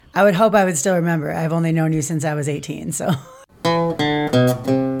I would hope I would still remember. I've only known you since I was 18, so.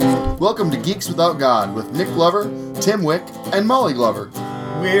 Welcome to Geeks Without God with Nick Glover, Tim Wick, and Molly Glover.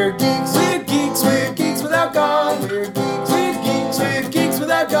 We're geeks without God. We're geeks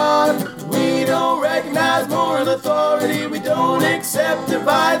without God. We don't recognize moral authority. We don't accept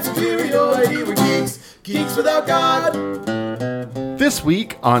divine superiority. We're geeks without God. This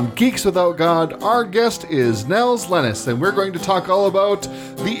week on Geeks Without God, our guest is Nels Lennis, and we're going to talk all about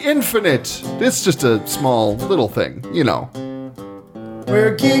the infinite. It's just a small little thing, you know.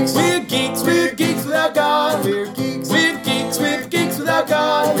 We're geeks without God. We're geeks without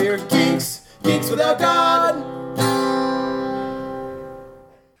God. We're geeks without God.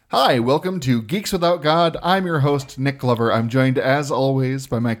 Hi, welcome to Geeks Without God. I'm your host, Nick Glover. I'm joined, as always,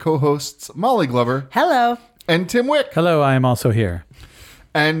 by my co-hosts, Molly Glover. Hello. And Tim Wick. Hello, I am also here.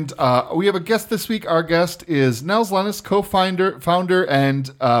 And we have a guest this week. Our guest is Nels Lennis, founder,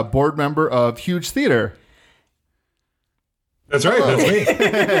 and board member of Huge Theater. That's right. That's me.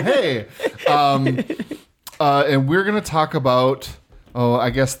 Hey. And we're going to talk about, I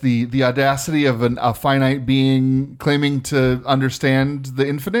guess, the audacity of a finite being claiming to understand the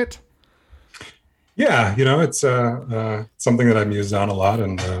infinite. Yeah, it's something that I've used on a lot.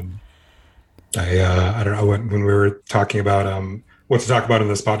 And I don't know, when we were talking about what to talk about in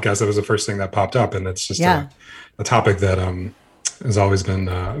this podcast, that was the first thing that popped up. And it's just a topic that has always been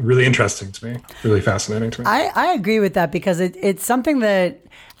really interesting to me, really fascinating to me. I agree with that because it's something that,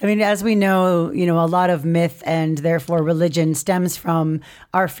 I mean, as we know, a lot of myth and therefore religion stems from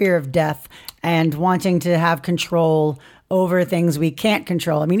our fear of death and wanting to have control over things we can't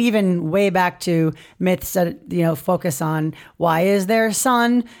control. I mean, even way back to myths that, focus on why is there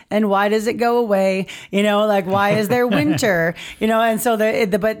sun and why does it go away? Like why is there winter? And so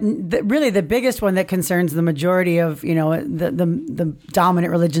really the biggest one that concerns the majority of, the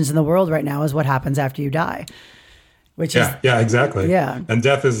dominant religions in the world right now is what happens after you die. Exactly. Yeah. And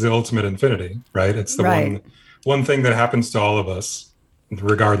death is the ultimate infinity, right? It's the one thing that happens to all of us,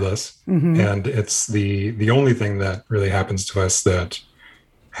 regardless. Mm-hmm. And it's the only thing that really happens to us that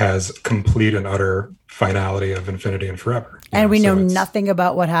has complete and utter finality of infinity and forever. And we know nothing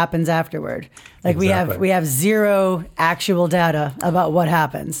about what happens afterward. Like exactly. we have zero actual data about what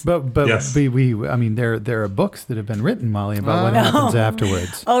happens. But yes. there are books that have been written, Molly, about what happens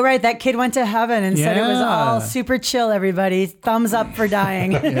afterwards. Oh, right. That kid went to heaven and said it was all super chill, everybody. Thumbs up for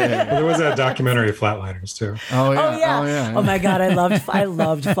dying. Well, there was that documentary Flatliners too. Oh yeah. Oh my God. I loved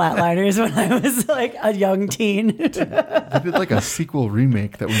Flatliners when I was like a young teen. They did like a sequel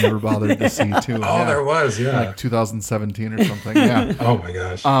remake that we never bothered to see too. There was, like 2017 or something. Yeah. Oh my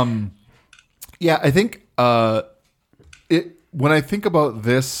gosh. I think when I think about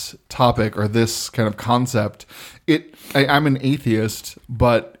this topic or this kind of concept, I'm an atheist,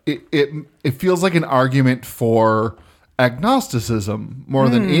 but it feels like an argument for agnosticism more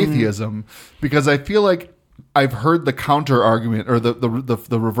than atheism, because I feel like I've heard the counter argument or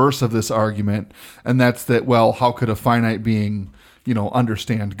the reverse of this argument, and that's that, well, how could a finite being,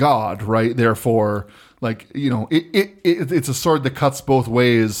 understand God, right? Therefore, it's a sword that cuts both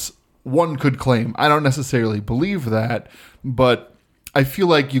ways. One could claim. I don't necessarily believe that, but I feel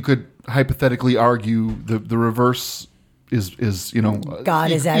like you could hypothetically argue the reverse is God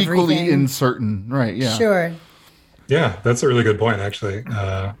is everything. Equally uncertain, right? Yeah, sure. Yeah, that's a really good point. Actually,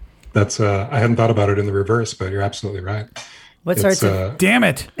 I hadn't thought about it in the reverse, but you're absolutely right. What sorts of? Damn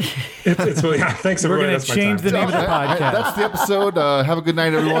it! It's really thanks. We're going to change the name of the podcast. That's the episode. Have a good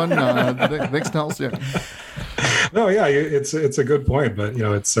night, everyone. Thanks, Nels. Yeah. No, yeah, it's a good point, but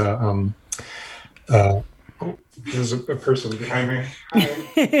it's there's a person behind me.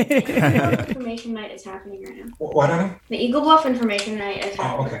 Information night is happening right now. What? Anna? The Eagle Bluff information night is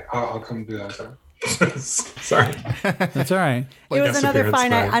happening. Oh, okay. I'll come do that. Sorry. That's all right. It was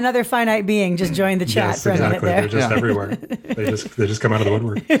another finite being just joined the chat for a minute there. They're just everywhere. They just come out of the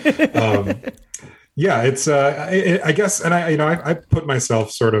woodwork. It's I guess, and I put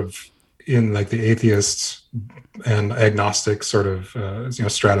myself sort of in like the atheist and agnostic sort of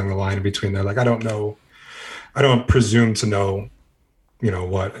straddling the line in between there. Like I don't presume to know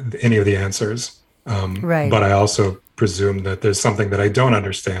what any of the answers, right? But I also presume that there's something that I don't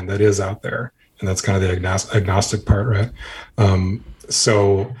understand that is out there, and that's kind of the agnostic part, right?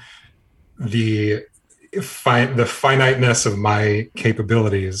 So the finiteness of my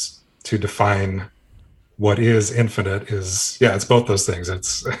capabilities to define what is infinite is, it's both those things.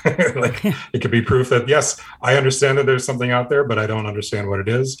 It's like, it could be proof that, yes, I understand that there's something out there, but I don't understand what it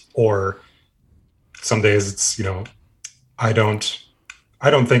is. Or some days it's, I don't I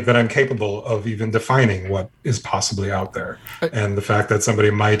don't think that I'm capable of even defining what is possibly out there. And the fact that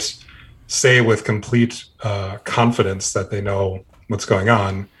somebody might say with complete confidence that they know what's going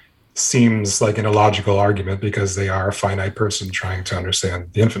on seems like an illogical argument because they are a finite person trying to understand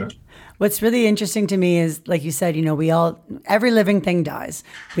the infinite. What's really interesting to me is, like you said, every living thing dies.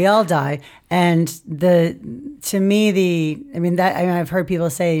 We all die. And I've heard people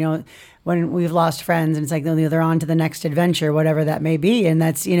say, when we've lost friends and it's like, they're on to the next adventure, whatever that may be. And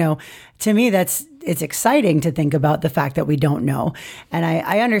that's, to me, it's exciting to think about the fact that we don't know. And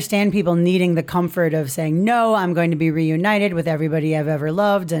I understand people needing the comfort of saying, no, I'm going to be reunited with everybody I've ever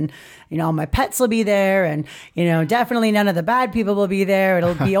loved. And, all my pets will be there. And, definitely none of the bad people will be there.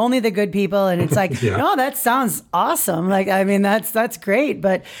 It'll be only the good people. And it's like, no, that sounds awesome. Like, that's great.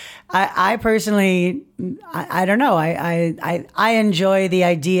 But I personally, I don't know. I enjoy the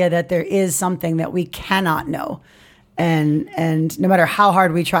idea that there is something that we cannot know. And no matter how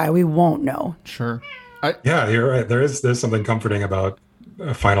hard we try, we won't know. Sure. Yeah, you're right. There's something comforting about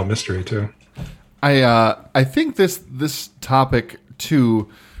a final mystery too. I think this topic too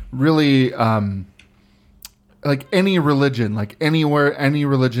really like any religion, like anywhere, any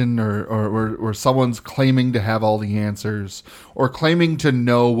religion or someone's claiming to have all the answers or claiming to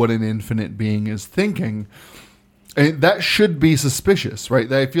know what an infinite being is thinking. And that should be suspicious,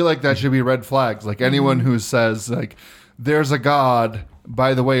 right? I feel like that should be red flags. Like anyone who says, like, there's a God,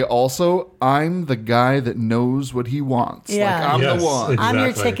 by the way, also, I'm the guy that knows what he wants. Yeah. Like, I'm Yes, the one. exactly. I'm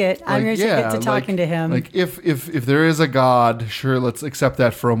your ticket. I'm your ticket to talking to him. Like, if there is a God, sure, let's accept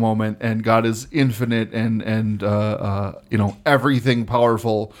that for a moment, and God is infinite and everything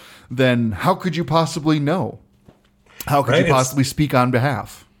powerful, then how could you possibly know? How could you possibly speak on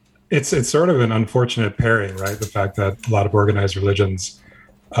behalf? It's sort of an unfortunate pairing, right? The fact that a lot of organized religions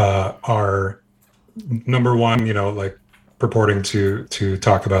are, number one, like purporting to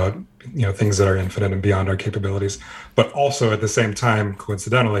talk about things that are infinite and beyond our capabilities, but also at the same time,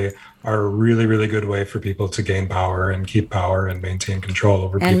 coincidentally, are a really, really good way for people to gain power and keep power and maintain control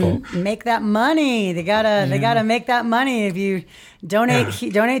over people. Make that money. They gotta make that money. If you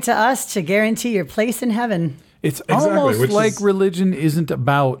donate to us to guarantee your place in heaven. It's Exactly, almost which like is- religion isn't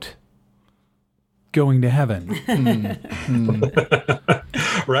about going to heaven.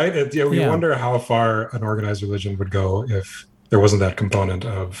 Right? We wonder how far an organized religion would go if there wasn't that component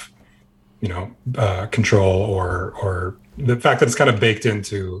of, control or the fact that it's kind of baked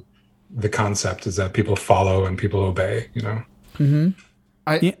into the concept is that people follow and people obey.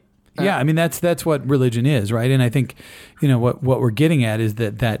 That's what religion is, right? And I think, what we're getting at is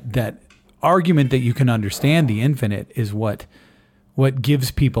that argument that you can understand the infinite is what gives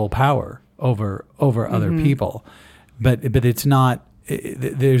people power over other people, but it's not.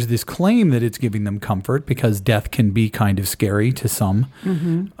 There's this claim that it's giving them comfort because death can be kind of scary to some,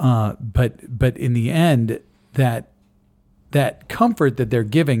 but in the end, that comfort that they're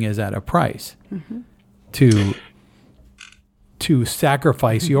giving is at a price to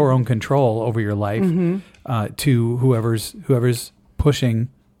sacrifice your own control over your life to whoever's pushing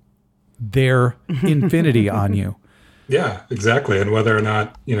their infinity on you. Yeah, exactly. And whether or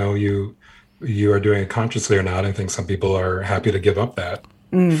not, you are doing it consciously or not, I think some people are happy to give up that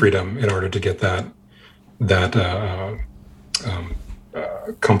freedom in order to get that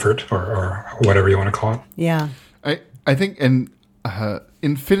comfort or whatever you want to call it. Yeah. I think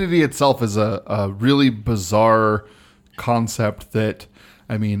infinity itself is a really bizarre concept that,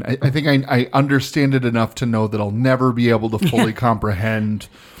 I think I understand it enough to know that I'll never be able to fully comprehend,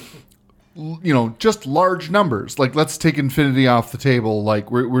 just large numbers. Like, let's take infinity off the table.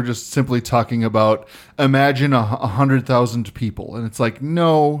 Like, we're just simply talking about, imagine 100,000 people. And it's like,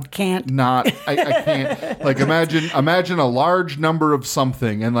 no, Can't. I can't. Like, imagine a large number of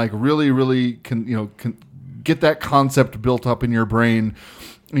something and like really, really can get that concept built up in your brain.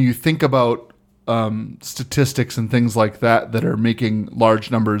 And you think about statistics and things like that are making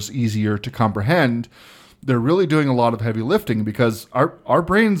large numbers easier to comprehend. They're really doing a lot of heavy lifting because our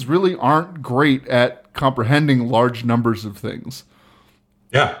brains really aren't great at comprehending large numbers of things.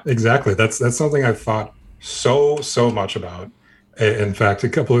 Yeah, exactly. That's something I've thought so much about. In fact,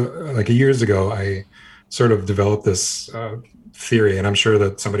 a years ago, I sort of developed this theory, and I'm sure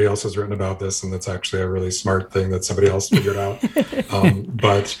that somebody else has written about this, and that's actually a really smart thing that somebody else figured out.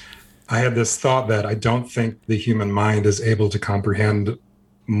 But I had this thought that I don't think the human mind is able to comprehend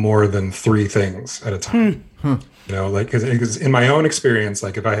more than 3 things at a time. Because in my own experience,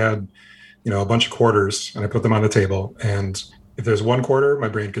 like if I had, a bunch of quarters and I put them on the table, and if there's 1 quarter, my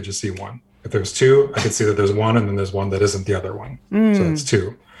brain could just see 1. If there's 2, I could see that there's 1, and then there's 1 that isn't the other one. So that's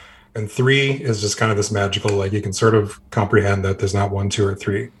 2. And 3 is just kind of this magical, like you can sort of comprehend that there's not 1, 2, or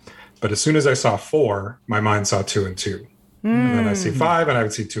 3. But as soon as I saw 4, my mind saw 2 and 2. And then I see 5 and I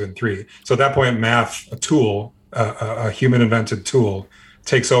would see 2 and 3. So at that point, math, a tool, a human invented tool,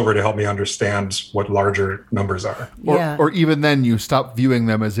 takes over to help me understand what larger numbers are. Or even then you stop viewing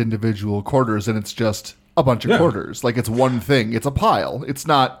them as individual quarters and it's just a bunch of quarters. Like it's one thing. It's a pile. It's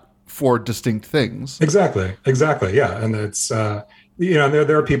not 4 distinct things. Exactly. Yeah. And it's, there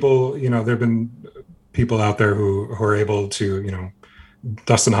are people, there have been people out there who are able to,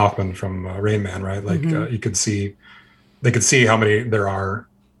 Dustin Hoffman from Rain Man, right? Like they could see how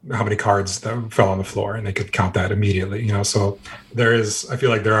many cards that fell on the floor and they could count that immediately, so I feel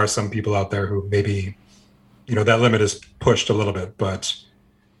like there are some people out there who maybe, that limit is pushed a little bit, but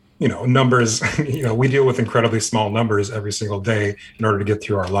numbers, we deal with incredibly small numbers every single day in order to get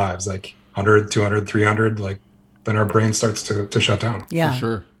through our lives, like 100, 200, 300, like then our brain starts to shut down. Yeah. For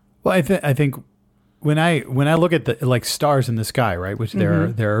sure. Well, I think when I look at the like stars in the sky, right, which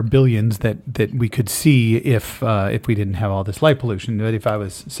there are billions that we could see if we didn't have all this light pollution. But if I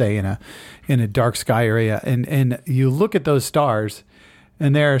was, say, in a dark sky area, and you look at those stars,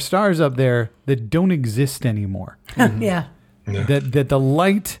 and there are stars up there that don't exist anymore. Yeah. That the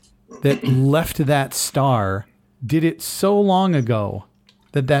light that left that star did it so long ago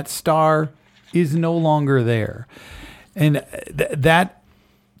that star is no longer there, and that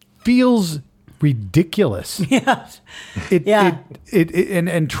feels ridiculous. Yeah.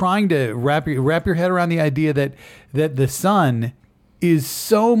 And trying to wrap your head around the idea that the sun is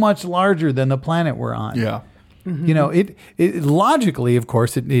so much larger than the planet we're on. Yeah. It logically, of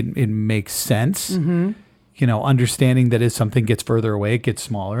course, it makes sense. Understanding that as something gets further away, it gets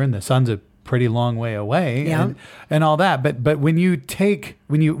smaller, and the sun's a pretty long way away, and all that. But when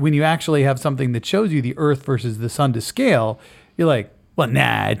you actually have something that shows you the Earth versus the sun to scale, you're like, well,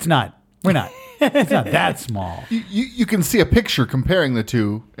 nah, it's not. We're not. It's not that small. You can see a picture comparing the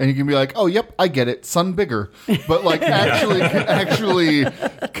two, and you can be like, "Oh, yep, I get it. Sun bigger." But like actually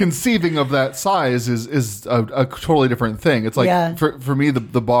conceiving of that size is a totally different thing. It's like for me,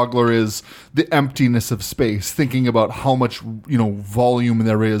 the boggler is the emptiness of space. Thinking about how much volume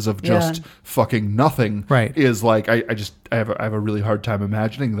there is of just fucking nothing. Right. Is like I have a really hard time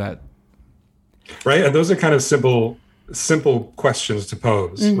imagining that. Right, and those are kind of simple questions to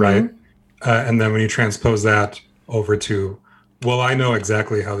pose, right? And then when you transpose that over to, well, I know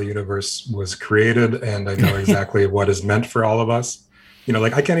exactly how the universe was created and I know exactly what is meant for all of us.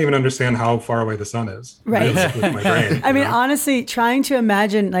 Like I can't even understand how far away the sun is. Right. With my brain. I mean, honestly, trying to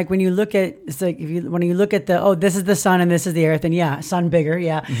imagine, like when you look at, it's like when you look at this is the sun and this is the earth, and sun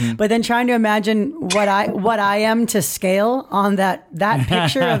bigger, But then trying to imagine what I am to scale on that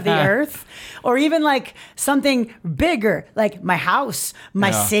picture of the earth, or even like something bigger, like my house,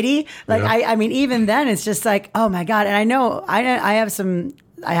 my city. Like I mean, even then, it's just like, oh my God. And I know I have some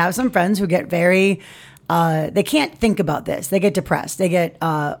friends who get very. They can't think about this. They get depressed. They get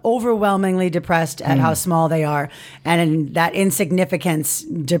overwhelmingly depressed at how small they are. And that insignificance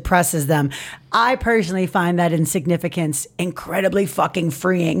depresses them. I personally find that insignificance incredibly fucking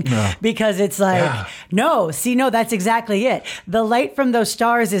freeing because it's like, no, that's exactly it. The light from those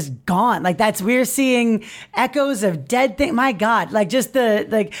stars is gone. Like we're seeing echoes of dead things. My God, like just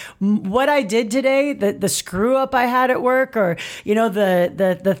what I did today, the screw up I had at work, or,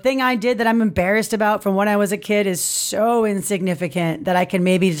 the thing I did that I'm embarrassed about from when I was a kid is so insignificant that I can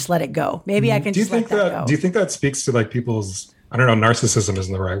maybe just let it go. Maybe I can just let that go. Do you think that speaks to like people's, I don't know, narcissism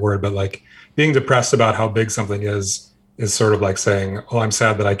isn't the right word, but like being depressed about how big something is sort of like saying, oh, I'm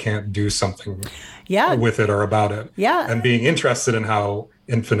sad that I can't do something with it or about it. Yeah. And being interested in how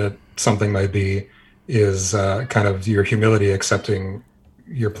infinite something might be is kind of your humility, accepting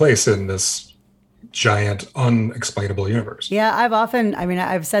your place in this giant, unexplainable universe. Yeah,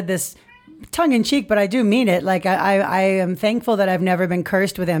 I've said this tongue in cheek, but I do mean it. Like I am thankful that I've never been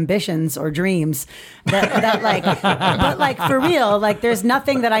cursed with ambitions or dreams. That like, but like for real, like there's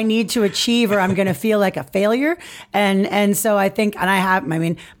nothing that I need to achieve or I'm going to feel like a failure. And so I think,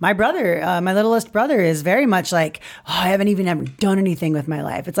 my brother, my littlest brother is very much like, oh, I haven't even ever done anything with my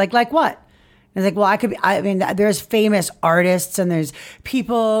life. It's like what? It's like, well, there's famous artists and there's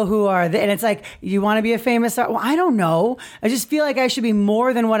people who are, and it's like, you want to be a famous artist? Well, I don't know. I just feel like I should be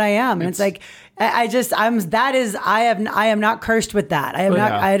more than what I am. And it's like, I am not cursed with that.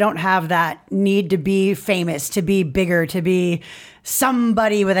 I don't have that need to be famous, to be bigger, to be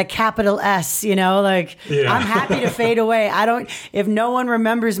somebody with a capital S, like I'm happy to fade away. If no one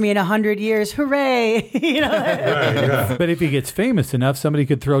remembers me in 100 years, hooray. Right, But if he gets famous enough, somebody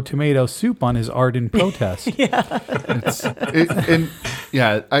could throw tomato soup on his art in protest.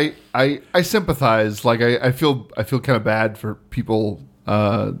 I sympathize. Like I feel kind of bad for people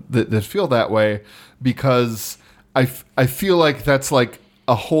that feel that way, because I feel like that's like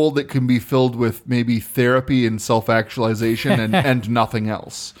a hole that can be filled with maybe therapy and self-actualization and nothing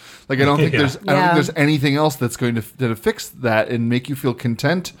else. Like I don't think there's anything else that's going to fix that and make you feel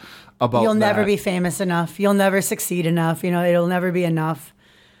content about. You'll never be famous enough. You'll never succeed enough. It'll never be enough.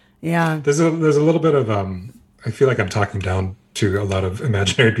 Yeah. There's a little bit of I feel like I'm talking down to a lot of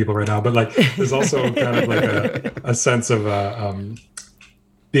imaginary people right now, but like there's also kind of like a sense of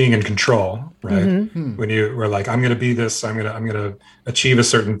being in control, right? Mm-hmm. When you were like, I'm going to be this, I'm going to achieve a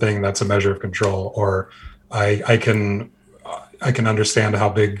certain thing. That's a measure of control. Or I can understand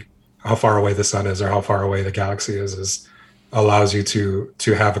how far away the sun is, or how far away the galaxy is allows you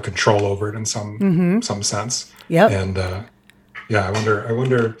to have a control over it in some sense. Yep. And I wonder,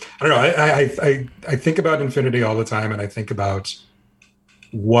 I don't know. I think about infinity all the time, and I think about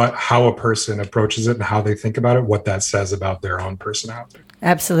how a person approaches it and how they think about it, what that says about their own personality.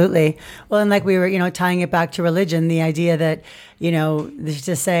 Absolutely. Well, and like we were, tying it back to religion, the idea that,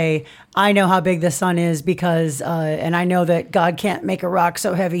 to say, I know how big the sun is because, and I know that God can't make a rock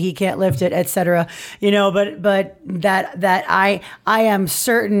so heavy he can't lift it, etc. But that I am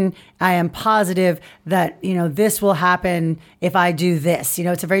certain, I am positive that, this will happen if I do this.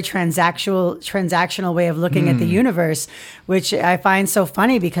 It's a very transactional way of looking at the universe, which I find so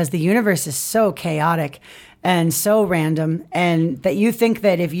funny because the universe is so chaotic and so random, and that you think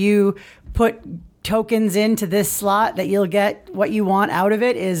that if you put tokens into this slot that you'll get what you want out of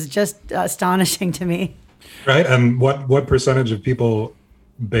it is just astonishing to me. Right. And what percentage of people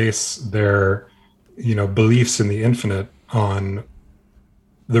base their, beliefs in the infinite on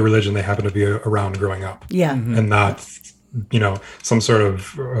the religion they happen to be around growing up? Yeah. Mm-hmm. And not, some sort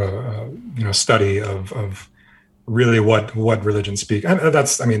of, study of really what religions speak. And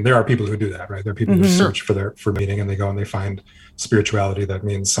there are people who do that, right? There are people who search for meaning, and they go and they find spirituality that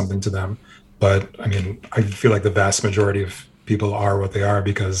means something to them. But I feel like the vast majority of people are what they are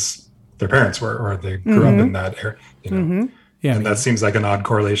because their parents were, or they grew up in that era, Yeah, and that seems like an odd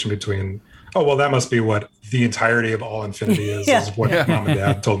correlation between, oh, well, that must be what the entirety of all infinity is what mom and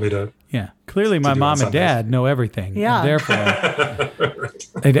dad told me to. Yeah, clearly my mom and dad know everything. Yeah. Therefore,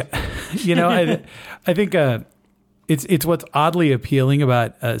 I think it's what's oddly appealing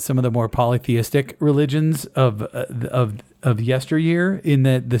about some of the more polytheistic religions of yesteryear, in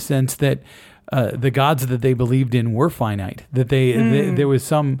the sense that the gods that they believed in were finite. That there was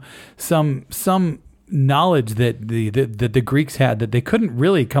some knowledge that the Greeks had, that they couldn't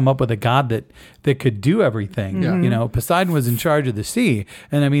really come up with a god that could do everything. Yeah. Poseidon was in charge of the sea,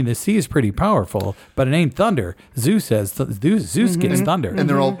 and the sea is pretty powerful, but it ain't thunder. Zeus gets thunder, and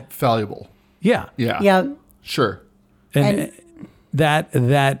they're all fallible. Yeah. Sure. And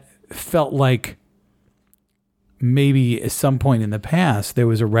that felt like maybe at some point in the past there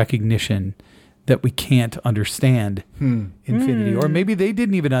was a recognition that we can't understand infinity. Or maybe they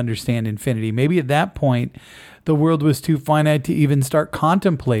didn't even understand infinity. Maybe at that point the world was too finite to even start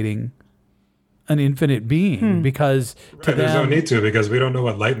contemplating an infinite being, because to them, there's no need to, because we don't know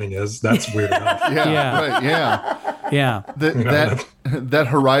what lightning is. That's weird enough. Yeah. That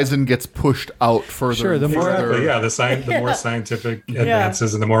horizon gets pushed out further. Sure, the more the more scientific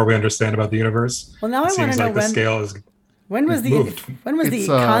advances and the more we understand about the universe. Well, now I want to know the scale is. When was the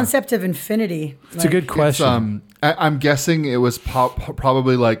concept of infinity? It's a good question. I'm guessing it was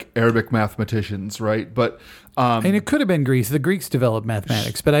probably like Arabic mathematicians, right? But and it could have been Greece. The Greeks developed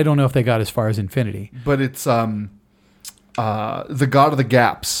mathematics, but I don't know if they got as far as infinity. But it's the god of the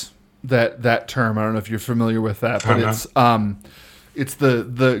gaps. That term. I don't know if you're familiar with that, but it's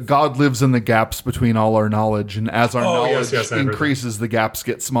the God lives in the gaps between all our knowledge, and as our knowledge increases, the gaps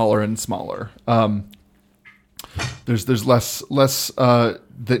get smaller and smaller. There's less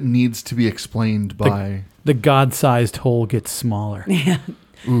that needs to be explained by the God-sized hole gets smaller. Yeah.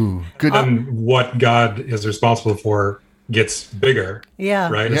 Ooh, good. And what God is responsible for gets bigger. Yeah.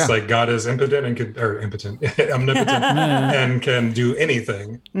 Right. It's like God is omnipotent and can do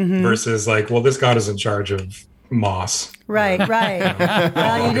anything, versus like, well, this God is in charge of moss. Right.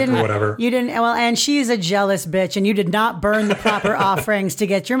 Well, you didn't. Whatever. You didn't. Well, and she's a jealous bitch, and you did not burn the proper offerings to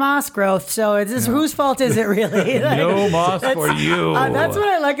get your moss growth. So it's this, whose fault is it really? Like, No moss for you. That's what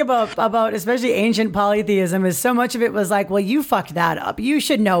I like about especially ancient polytheism is so much of it was like, well, you fucked that up. You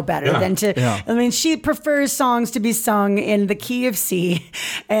should know better than to. Yeah. I mean, she prefers songs to be sung in the key of C,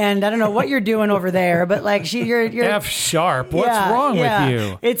 and I don't know what you're doing over there, but like you're F sharp. What's wrong with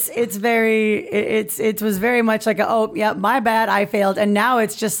you? It was very much like my bad, I failed, and now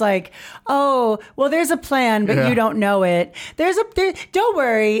it's just like, oh well, there's a plan, but you don't know it. Don't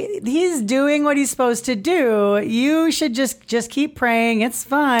worry, he's doing what he's supposed to do. You should just keep praying. It's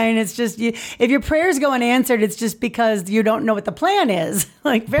fine. It's just if your prayers go unanswered, it's just because you don't know what the plan is.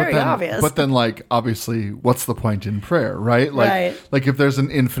 Like very obvious. But then, like, obviously, what's the point in prayer, right? Right. Like if there's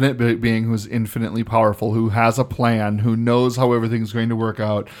an infinite being who's infinitely powerful, who has a plan, who knows how everything's going to work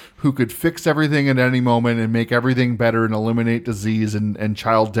out, who could fix everything at any moment and make everything better and eliminate disease and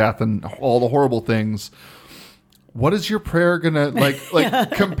child death and all the horrible things. What is your prayer gonna like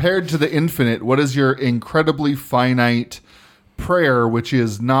compared to the infinite? What is your incredibly finite prayer, which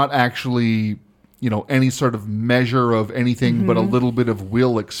is not actually, any sort of measure of anything but a little bit of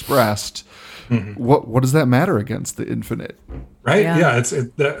will expressed? What does that matter against the infinite? Right? Yeah,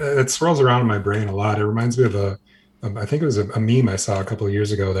 it swirls around in my brain a lot. It reminds me of I think it was a meme I saw a couple of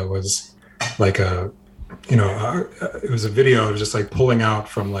years ago that was like it was a video of just like pulling out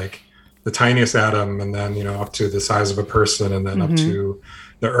from like the tiniest atom and then, up to the size of a person and then up to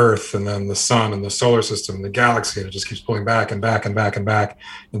the earth and then the sun and the solar system and the galaxy. And it just keeps pulling back and back and back and back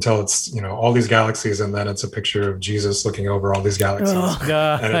until it's, all these galaxies. And then it's a picture of Jesus looking over all these galaxies.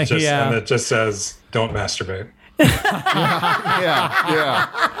 And it just says, don't masturbate.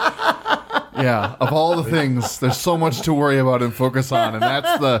 Yeah. Of all the things, there's so much to worry about and focus on. And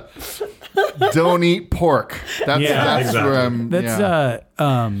that's the don't eat pork. That's exactly. where I'm.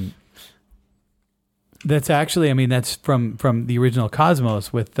 That's actually, that's from the original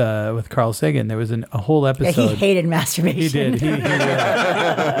Cosmos with Carl Sagan. There was a whole episode. He hated masturbation. He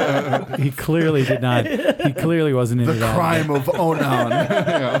did. He clearly did not. He clearly wasn't into The that. crime of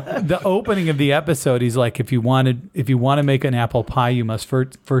Onan. The opening of the episode, he's like, if you want to make an apple pie, you must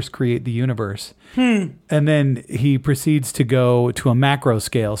first create the universe. And then he proceeds to go to a macro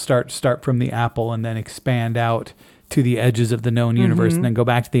scale, start from the apple and then expand out to the edges of the known universe and then go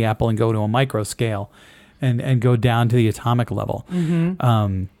back to the apple and go to a micro scale and go down to the atomic level.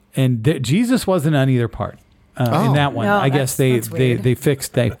 Jesus wasn't on either part in that one. No, I guess they weird.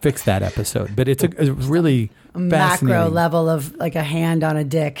 fixed that episode, but it's a really fascinating macro level of like a hand on a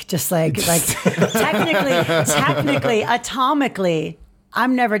dick, just like technically, atomically,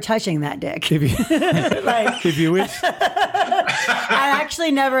 I'm never touching that dick. If you wish. I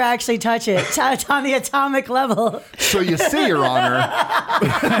actually never actually touch it. It's on the atomic level. So you see, Your Honor.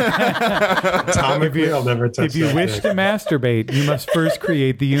 Atomically, I'll never touch If you wish to masturbate, you must first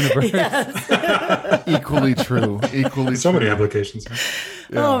create the universe. Yes. Equally true. So many applications.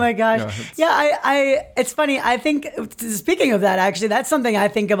 Oh my gosh. I it's funny. I think, speaking of that, actually, that's something I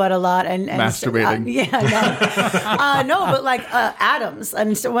think about a lot. And masturbating. But like atoms.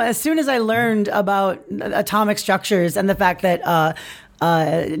 And so as soon as I learned about atomic structures and the fact that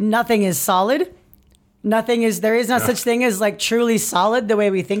nothing is solid. There is not such thing as like truly solid the way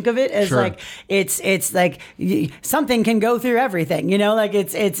we think of it as like it's like something can go through everything, like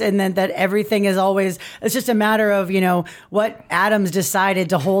it's and then that everything is always, it's just a matter of, what atoms decided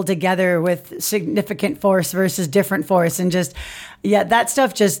to hold together with significant force versus different force and just, that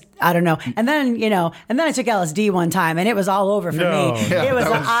stuff just, I don't know. And then, I took LSD one time and it was all over for me. Yeah, it was,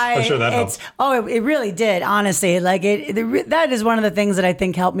 I'm sure that helped. It really did, honestly. Like that is one of the things that I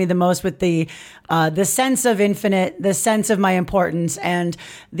think helped me the most with the sense of infinite, the sense of my importance, and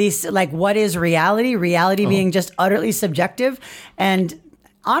these, like, what is reality? Reality being just utterly subjective, and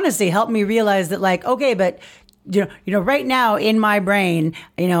honestly helped me realize that, like, okay, but right now in my brain,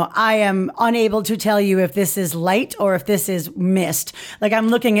 I am unable to tell you if this is light or if this is mist. Like, I'm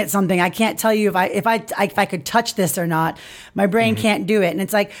looking at something, I can't tell you if I could touch this or not. My brain can't do it. And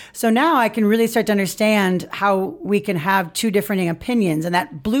it's like, so now I can really start to understand how we can have two differing opinions. And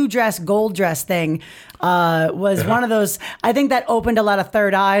that blue dress, gold dress thing was one of those, I think that opened a lot of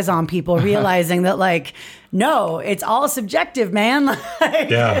third eyes on people, realizing that, like, no, it's all subjective, man.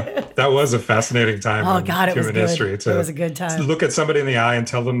 That was a fascinating time. Oh God, it was human good. history. It was a good time. To look at somebody in the eye and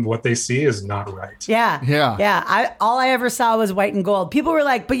tell them what they see is not right. Yeah. All I ever saw was white and gold. People were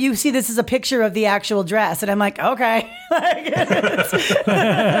like, "But you see, this is a picture of the actual dress," and I'm like, "Okay,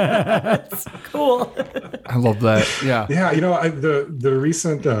 it's cool." I love that. Yeah. Yeah. The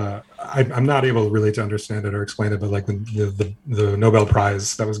recent I'm not able really to understand it or explain it, but like the Nobel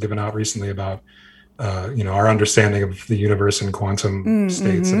Prize that was given out recently about our understanding of the universe and quantum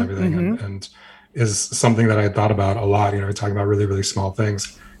states and everything, and is something that I had thought about a lot. Talking about really, really small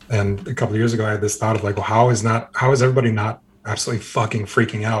things. And a couple of years ago, I had this thought of like, well, how is everybody not absolutely fucking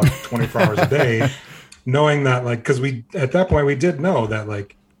freaking out 24 hours a day, knowing that like, because at that point we did know that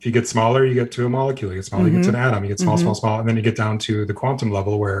like, if you get smaller, you get to a molecule, you get smaller, you get to an atom, you get small, and then you get down to the quantum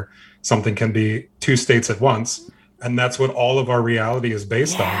level where something can be two states at once. And that's what all of our reality is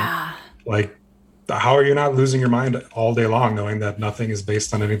based on. Like, how are you not losing your mind all day long knowing that nothing is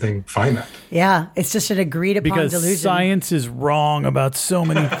based on anything finite? Yeah, it's just an agreed upon because delusion. Science is wrong about so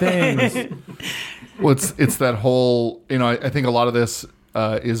many things. Well, it's that whole, I think a lot of this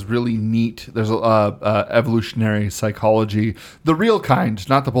is really neat. There's evolutionary psychology, the real kind,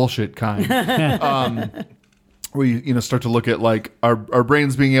 not the bullshit kind. Where you start to look at like our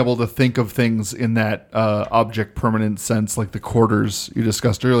brains being able to think of things in that object permanent sense, like the quarters you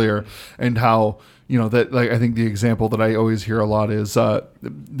discussed earlier, and how that, like, I think the example that I always hear a lot is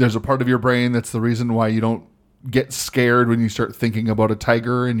there's a part of your brain that's the reason why you don't get scared when you start thinking about a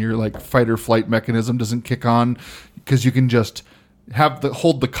tiger, and your like fight or flight mechanism doesn't kick on, because you can just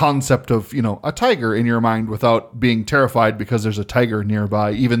hold the concept of a tiger in your mind without being terrified because there's a tiger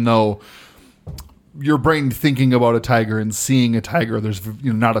nearby, even though your brain thinking about a tiger and seeing a tiger, there's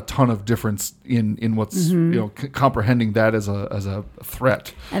not a ton of difference in what's comprehending that as a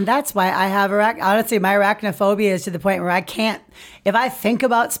threat. And that's why I have honestly, my arachnophobia is to the point where I can't. If I think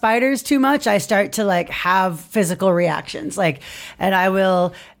about spiders too much, I start to like have physical reactions. Like, and I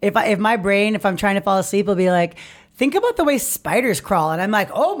will if my brain, if I'm trying to fall asleep, will be like, think about the way spiders crawl. And I'm like,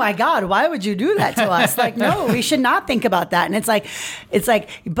 oh my God, why would you do that to us? Like, no, we should not think about that. And it's like,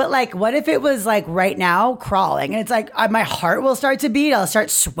 but like, what if it was like right now crawling? And it's like, my heart will start to beat. I'll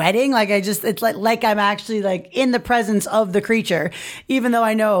start sweating. Like it's like I'm actually like in the presence of the creature, even though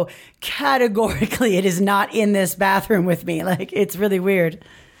I know categorically it is not in this bathroom with me. Like, it's really weird.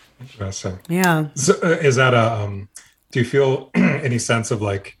 Interesting. Yeah. So, is that do you feel any sense of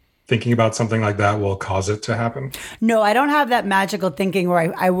like, thinking about something like that will cause it to happen? No, I don't have that magical thinking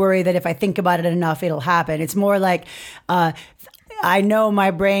where I worry that if I think about it enough, it'll happen. It's more like I know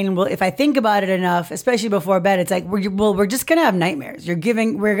my brain will, if I think about it enough, especially before bed, it's like, we're just going to have nightmares. We're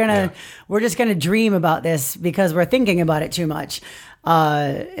just going to dream about this because we're thinking about it too much.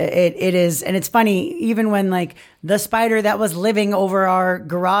 It is, and it's funny, even when like the spider that was living over our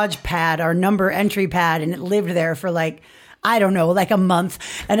garage pad, our number entry pad, and it lived there for like, I don't know, like a month.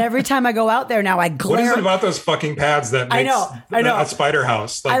 And every time I go out there now, I glare. What is it about those fucking pads that makes a spider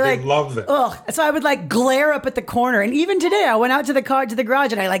house? Like, they love it. Ugh. So I would like glare up at the corner. And even today, I went out to the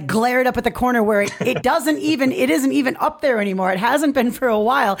garage and I like glared up at the corner where it isn't even up there anymore. It hasn't been for a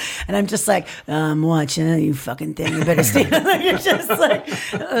while. And I'm just like, I'm watching you fucking thing. You better stay. Like, you're just like,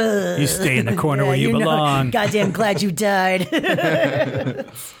 you stay in the corner where you belong. Goddamn glad you died.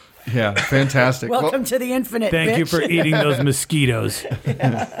 Yeah, fantastic. Welcome to the infinite. Thank you for eating those mosquitoes.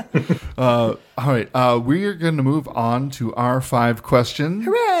 All right, we are going to move on to our 5 questions.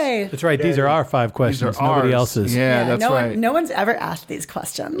 Hooray! That's right. These are our 5 questions. Nobody else's. Yeah, that's right. No one's ever asked these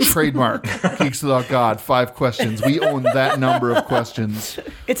questions. Trademark. Geeks Without God, 5 questions. We own that number of questions.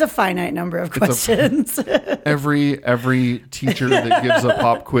 It's a finite number of questions. Every teacher that gives a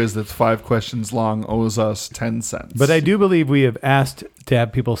pop quiz that's 5 questions long owes us 10 cents. But I do believe we have asked to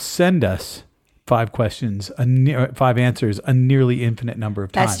have people send us 5 questions, 5 answers, a nearly infinite number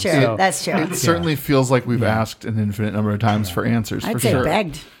of times. That's true. So That's true. It certainly feels like we've asked an infinite number of times for answers. I'd for say sure.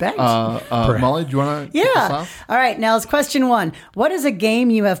 begged. Molly, do you want to kick us off? All right, Nels, question 1. What is a game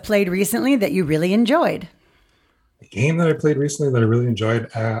you have played recently that you really enjoyed? A game that I played recently that I really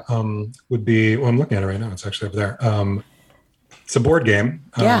enjoyed would be, well, I'm looking at it right now. It's actually over there. It's a board game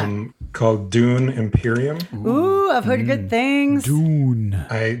called Dune Imperium. Ooh, I've heard good things. Dune.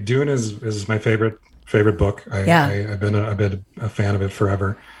 Dune is my favorite book. I've been a fan of it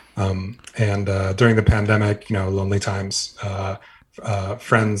forever. And during the pandemic, lonely times, some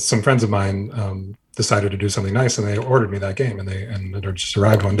friends of mine decided to do something nice, and they ordered me that game, and it just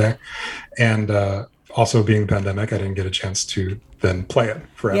arrived one day. And also being the pandemic, I didn't get a chance to then play it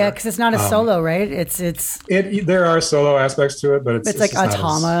forever. Yeah, because it's not a solo, right? There are solo aspects to it, but it's like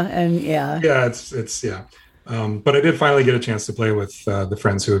Automa, and but I did finally get a chance to play with the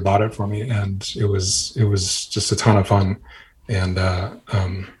friends who had bought it for me, and it was just a ton of fun. And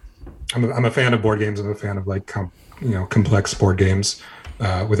I'm a fan of board games. I'm a fan of like complex board games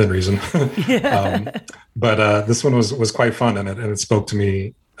within reason. But this one was quite fun, and it spoke to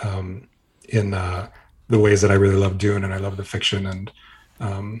me in the ways that I really love Dune, and I love the fiction, and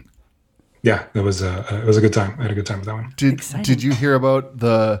Yeah, it was a good time. I had a good time with that one. Did you hear about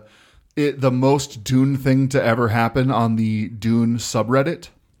the most Dune thing to ever happen on the Dune subreddit?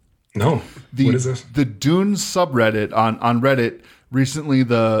 No. What is this? The Dune subreddit on Reddit. Recently,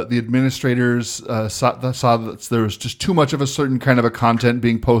 the administrators saw that there was just too much of a certain kind of a content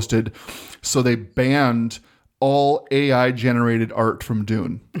being posted, so they banned all AI generated art from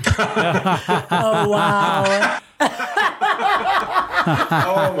Dune. Oh, wow.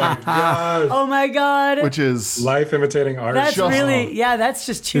 Oh my god! Oh, my God. Which is Life imitating art. That's just- really, yeah, that's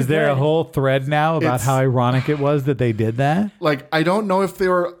just too Is there a good. whole thread now about It's- how ironic it was that they did that? like, I don't know if they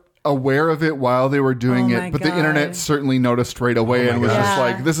were aware of it while they were doing Oh my it, but the God. internet certainly noticed right away my and was God. just Yeah.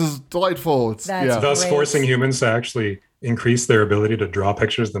 like, "This is delightful." It's That's yeah. Thus Great. forcing humans to actually increase their ability to draw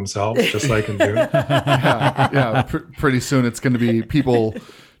pictures themselves, just like in Dune. Yeah, pretty soon it's going to be people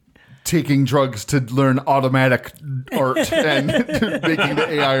taking drugs to learn automatic art and making the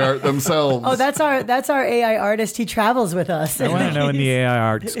AI art themselves. Oh, that's our AI artist. He travels with us. I want to know when the AI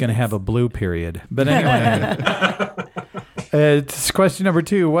art's going to have a blue period. But anyway, it's question number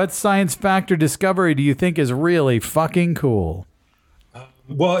 2. What science fact or discovery do you think is really fucking cool?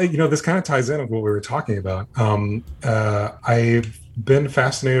 Well, this kind of ties in with what we were talking about. I've been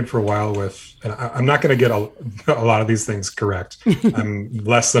fascinated for a while with, and I'm not going to get a lot of these things correct. I'm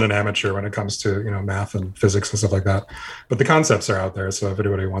less than an amateur when it comes to math and physics and stuff like that. But the concepts are out there, so if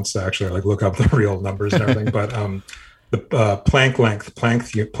anybody wants to actually look up the real numbers and everything, but the Planck length,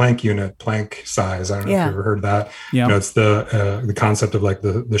 Planck unit, Planck size. I don't know if you've ever heard that. Yeah. It's the concept of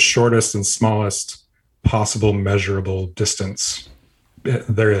the shortest and smallest possible measurable distance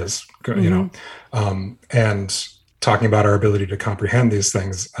there is, and talking about our ability to comprehend these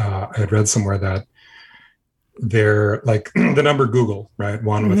things. I had read somewhere that they're like the number Google, right?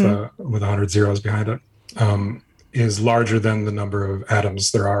 One with 100 zeros behind it, is larger than the number of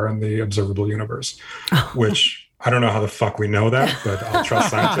atoms there are in the observable universe, which I don't know how the fuck we know that, but I'll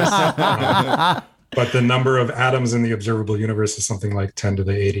trust scientists. But the number of atoms in the observable universe is something like 10 to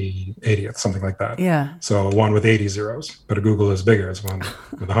the 80th, something like that. Yeah. So one with 80 zeros, but a Google is bigger. It's one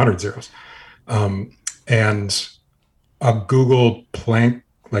with 100 zeros. And a Google Planck,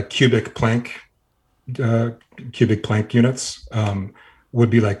 cubic Planck units would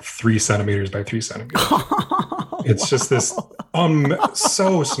be like 3 centimeters by 3 centimeters. It's just this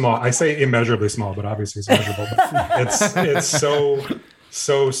so small. I say immeasurably small, but obviously it's measurable. But it's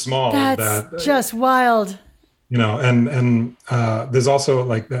so small That's that just wild. and there's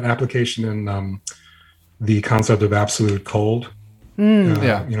also an application in the concept of absolute cold.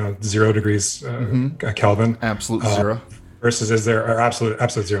 0 degrees Kelvin. Absolute zero. Versus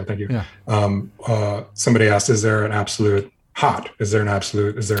absolute zero. Thank you. Yeah. Somebody asked, is there an absolute hot? Is there an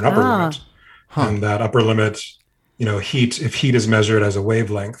upper limit? And that upper limit, heat, if heat is measured as a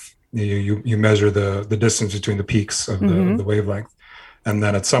wavelength, you measure the distance between the peaks of the wavelength. And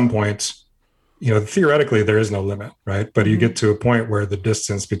then at some point, theoretically there is no limit, right? But you get to a point where the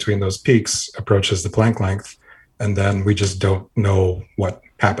distance between those peaks approaches the Planck length, and then we just don't know what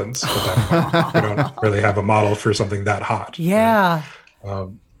happens at that point. We don't really have a model for something that hot. Yeah. Right?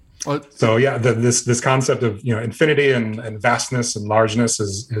 So yeah, this concept of infinity and vastness and largeness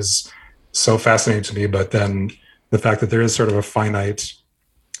is so fascinating to me. But then the fact that there is sort of a finite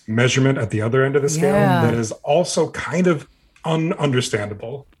measurement at the other end of the scale that is also kind of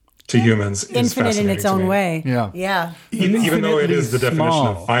ununderstandable to humans is Infinite in its fascinating to own me. way. Yeah. Yeah. Even though it is the definition small.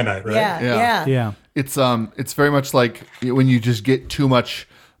 of finite, right? Yeah. Yeah. It's very much like when you just get too much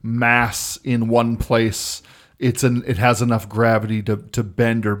mass in one place, it has enough gravity to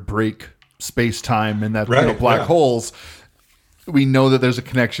bend or break space-time, and that black holes, we know that there's a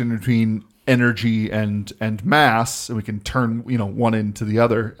connection between energy and mass, and we can turn one into the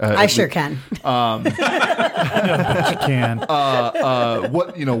other. I sure can. You can.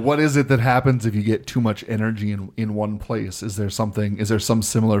 What is it that happens if you get too much energy in one place? Is there some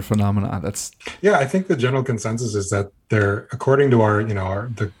similar phenomena that's I think the general consensus is that there, according to our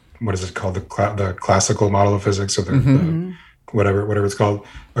what is it called, the classical model of physics, or the whatever it's called,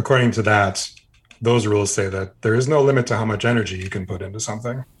 according to that, those rules say that there is no limit to how much energy you can put into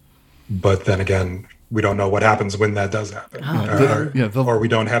something. But then again, we don't know what happens when that does happen, or we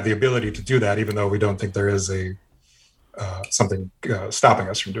don't have the ability to do that, even though we don't think there is something stopping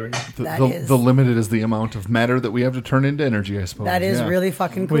us from doing it. the limit is the amount of matter that we have to turn into energy, I suppose. That is really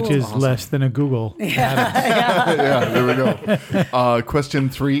fucking cool. Which is less than a Google. Yeah, there we go. Question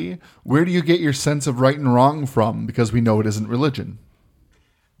 3: where do you get your sense of right and wrong from? Because we know it isn't religion.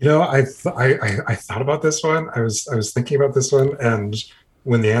 I thought about this one. I was thinking about this one, and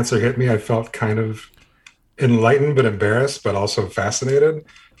when the answer hit me, I felt kind of enlightened but embarrassed, but also fascinated.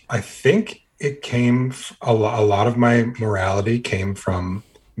 I think it came, a lot of my morality came from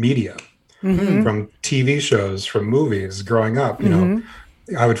media, from TV shows, from movies growing up. You know,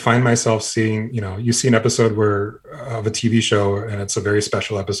 I would find myself seeing, you know, you see an episode of a TV show and it's a very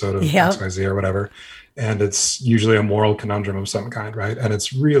special episode of XYZ or whatever. And it's usually a moral conundrum of some kind, right? And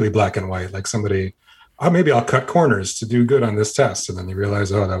it's really black and white, like somebody, oh, maybe I'll cut corners to do good on this test. And then you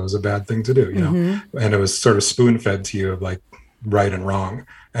realize, oh, that was a bad thing to do, you know? And it was sort of spoon fed to you of like right and wrong.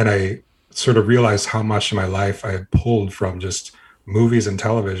 And I sort of realized how much in my life I had pulled from just movies and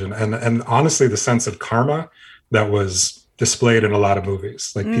television. And honestly, the sense of karma that was displayed in a lot of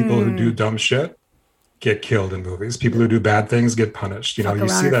movies, like people who do dumb shit get killed in movies. People who do bad things get punished. You know, you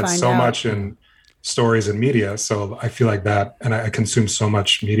see that so much in stories and media. So I feel like that, and I consumed so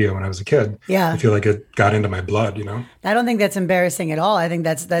much media when I was a kid. Yeah. I feel like it got into my blood, you know? I don't think that's embarrassing at all. I think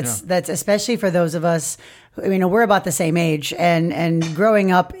that's especially for those of us, you know, we're about the same age, and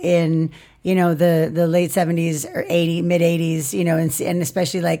growing up in, you know, the late 70s or mid 80s, you know, and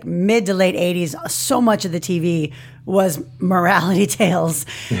especially like mid to late 80s, so much of the TV was morality tales.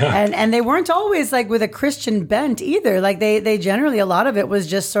 And they weren't always like with a Christian bent either. Like they generally, a lot of it was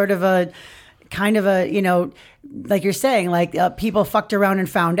just sort of a kind of a, you know, like you're saying, like people fucked around and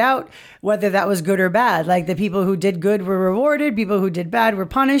found out, whether that was good or bad. Like the people who did good were rewarded, people who did bad were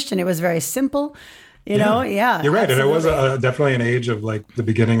punished, and it was very simple. You know, yeah, you're right. Absolutely. And it was definitely an age of like the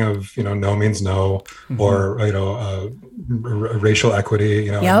beginning of, you know, no means no, or, you know, racial equity,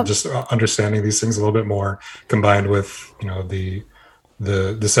 you know, and just understanding these things a little bit more, combined with, you know, the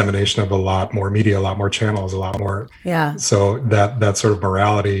dissemination of a lot more media, a lot more channels, a lot more. Yeah. So that sort of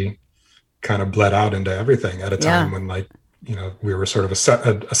morality kind of bled out into everything at a time when, like, you know, we were sort of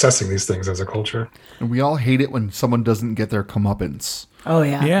assessing these things as a culture. And we all hate it when someone doesn't get their comeuppance. Oh,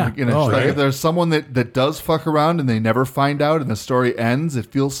 yeah. Yeah. Like, you know, like if there's someone that does fuck around and they never find out and the story ends, it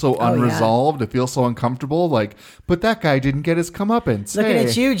feels so unresolved. It feels so uncomfortable. Like, but that guy didn't get his comeuppance. Looking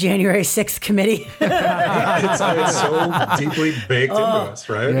at you, January 6th committee. It's so deeply baked into us,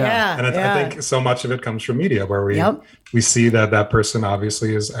 right? Yeah. And I think so much of it comes from media, where we see that person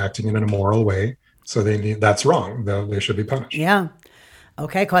obviously is acting in an immoral way. So that's wrong. They should be punished. Yeah.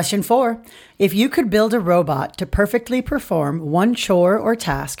 Okay, question 4. If you could build a robot to perfectly perform one chore or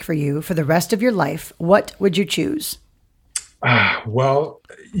task for you for the rest of your life, what would you choose? Well,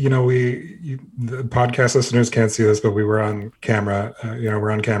 you know, the podcast listeners can't see this, but we were on camera. You know,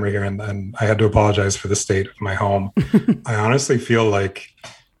 we're on camera here, and I had to apologize for the state of my home. I honestly feel like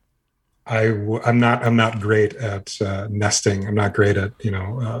I'm not great at nesting. I'm not great at, you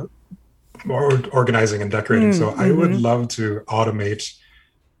know, organizing and decorating. So I would love to automate.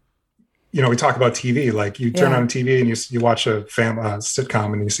 You know, we talk about TV, like you turn on TV and you watch a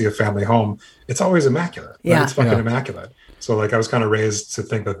sitcom and you see a family home. It's always immaculate. Right? Yeah. It's fucking immaculate. So like I was kind of raised to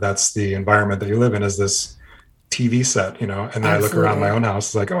think that that's the environment that you live in, is this TV set, you know, and then I look around my own house,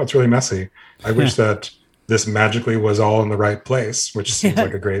 it's like, oh, it's really messy. I wish that this magically was all in the right place, which seems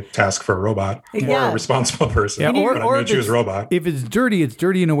like a great task for a robot or a responsible person. Yeah, or I'm going to choose robot. If it's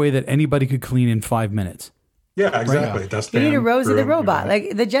dirty in a way that anybody could clean in 5 minutes. Yeah, exactly. You need a Rosie the robot. You know.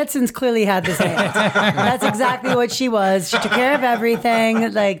 Like the Jetsons clearly had this nailed. That's exactly what she was. She took care of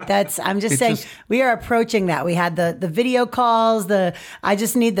everything. Like I'm just saying, we are approaching that. We had the video calls. I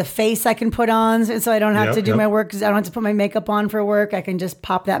just need the face I can put on, so I don't have to do my work. Because I don't have to put my makeup on for work. I can just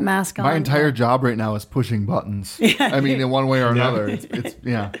pop that mask on. My entire job right now is pushing buttons. I mean, in one way or another. It's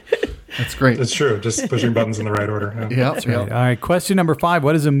that's great. It's true. Just pushing buttons in the right order. Yeah. That's right. All right. Question number 5.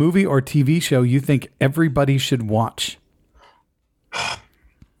 What is a movie or TV show you think everybody should watch?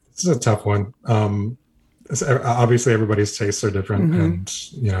 This is a tough one. Obviously, everybody's tastes are different. And,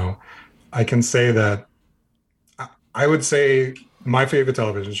 you know, I can say that I would say my favorite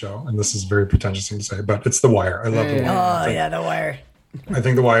television show, and this is very pretentious thing to say, but it's The Wire. I love The Wire. Oh, yeah, The Wire. I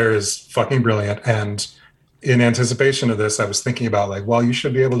think The Wire is fucking brilliant. And in anticipation of this, I was thinking about like, well, you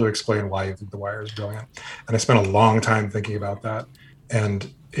should be able to explain why you think The Wire is brilliant. And I spent a long time thinking about that.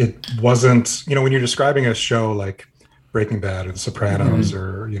 And it wasn't, you know, when you're describing a show like Breaking Bad or The Sopranos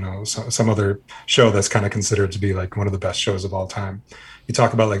or, you know, some other show that's kind of considered to be like one of the best shows of all time, you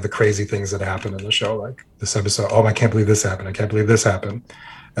talk about like the crazy things that happen in the show, like this episode, oh, I can't believe this happened. I can't believe this happened.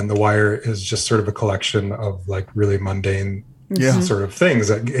 And The Wire is just sort of a collection of like really mundane sort of things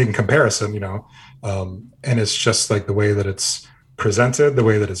that, in comparison, you know, and it's just like the way that it's presented, the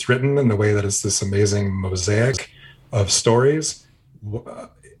way that it's written, and the way that it's this amazing mosaic of stories.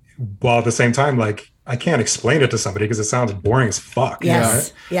 While at the same time, like I can't explain it to somebody because it sounds boring as fuck.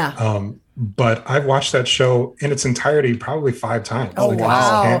 Yes. You know, right? Yeah. But I've watched that show in its entirety probably 5 times. Oh, like,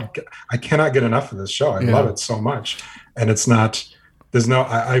 wow. I cannot get enough of this show. I love it so much. And it's not, there's no,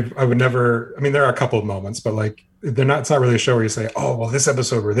 I would never, I mean, there are a couple of moments, but like, it's not really a show where you say, oh, well, this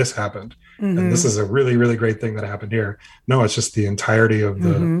episode where this happened, and this is a really, really great thing that happened here. No, it's just the entirety of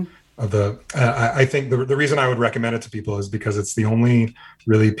the, I think the reason I would recommend it to people is because it's the only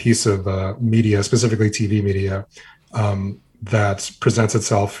really piece of media, specifically TV media, that presents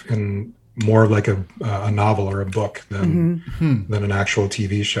itself in more like a novel or a book than an actual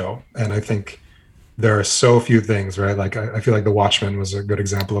TV show. And I think there are so few things, right? Like I feel like The Watchmen was a good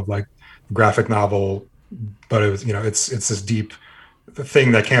example of like graphic novel, but it was, it's this deep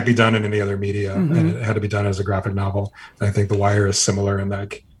thing that can't be done in any other media, and it had to be done as a graphic novel. And I think The Wire is similar in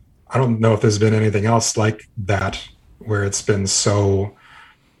like, I don't know if there's been anything else like that where it's been so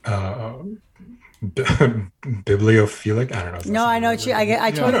bibliophilic. I don't know. No, I know what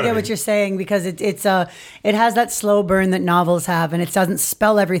I totally get what you're saying, because it has that slow burn that novels have, and it doesn't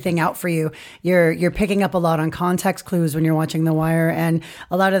spell everything out for you. You're picking up a lot on context clues when you're watching The Wire, and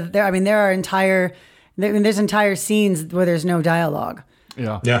a lot of there's entire scenes where there's no dialogue.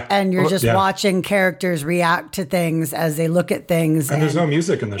 Yeah. And you're just watching characters react to things as they look at things. And there's no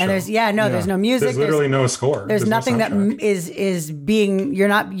music in the show. And there's no music. There's literally no score. There's nothing no that is being,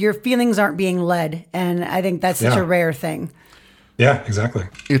 your feelings aren't being led. And I think that's such a rare thing. Yeah, exactly.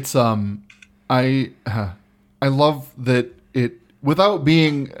 It's, I love that it, without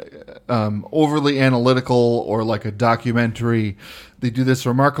being overly analytical or like a documentary, they do this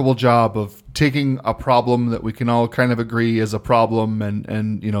remarkable job of taking a problem that we can all kind of agree is a problem,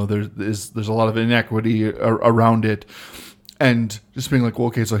 and there's a lot of inequity around it, and just being like, well,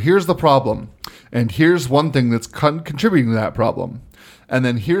 okay, so here's the problem, and here's one thing that's contributing to that problem, and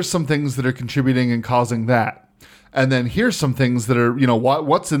then here's some things that are contributing and causing that. And then here's some things that are,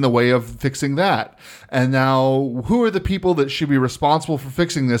 what's in the way of fixing that? And now who are the people that should be responsible for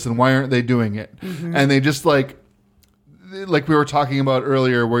fixing this, and why aren't they doing it? And they just like we were talking about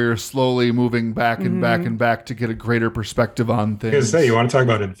earlier, where you're slowly moving back and back and back to get a greater perspective on things. I was gonna say, you want to talk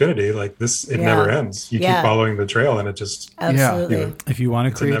about infinity, like this, it never ends. You keep following the trail, and it just... Absolutely. If you want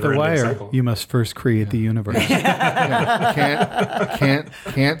to create The Wire, cycle. You must first create the universe.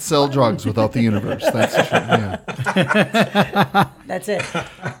 Can't sell drugs without the universe. That's true. Yeah. That's it.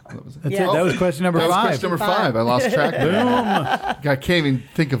 That's it. That was question number 5. Question number 5. I lost track. Boom. I can't even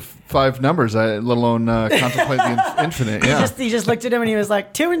think of 5 numbers, let alone contemplate the infinite. Yeah. He just looked at him and he was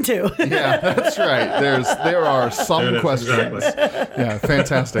like 2 and 2. Yeah, that's right. There are some questions. Exactly. Yeah,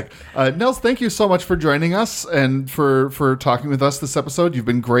 fantastic. Nels, thank you so much for joining us and for talking with us this episode. You've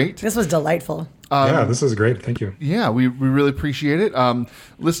been great. This was delightful. This is great. Thank you. Yeah, we really appreciate it.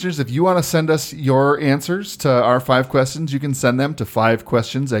 Listeners, if you want to send us your answers to our 5 questions, you can send them to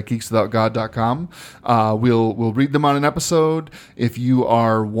 5questions@geekswithoutgod.com. We'll read them on an episode. If you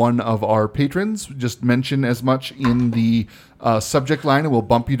are one of our patrons, just mention as much in the subject line, and we'll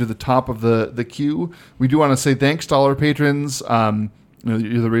bump you to the top of the queue. We do want to say thanks to all our patrons.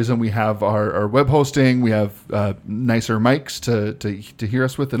 You're the reason we have our web hosting. We have nicer mics to hear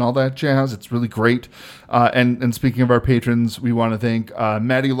us with and all that jazz. It's really great. And speaking of our patrons, we want to thank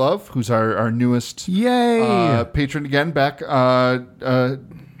Maddie Love, who's our newest patron again, back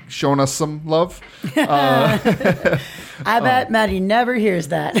showing us some love. I bet Maddie never hears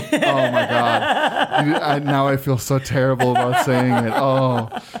that. Oh my God! Now I feel so terrible about saying it.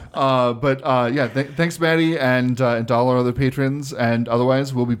 Thanks, Maddie, and to all our other patrons. And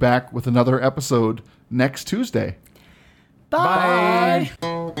otherwise, we'll be back with another episode next Tuesday. Bye.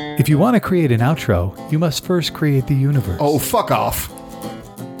 If you want to create an outro, you must first create the universe. Oh, fuck off.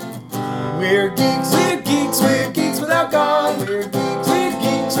 We're geeks, we're geeks, we're geeks without God. We're geeks, we're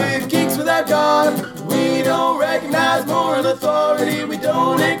geeks, we're geeks without God. We don't recognize moral authority. We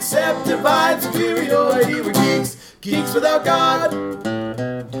don't accept divine superiority. We're geeks, geeks without God.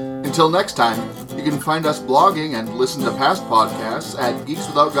 Until next time, you can find us blogging and listen to past podcasts at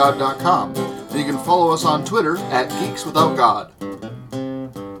geekswithoutgod.com. And you can follow us on Twitter at geekswithoutgod.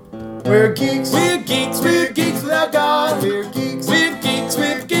 We're geeks, we're geeks, we're geeks without God. We're geeks, we're geeks,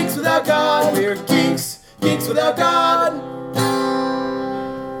 we're geeks without God. We're geeks, geeks without God.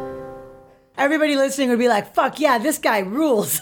 Everybody listening would be like, fuck yeah, this guy rules.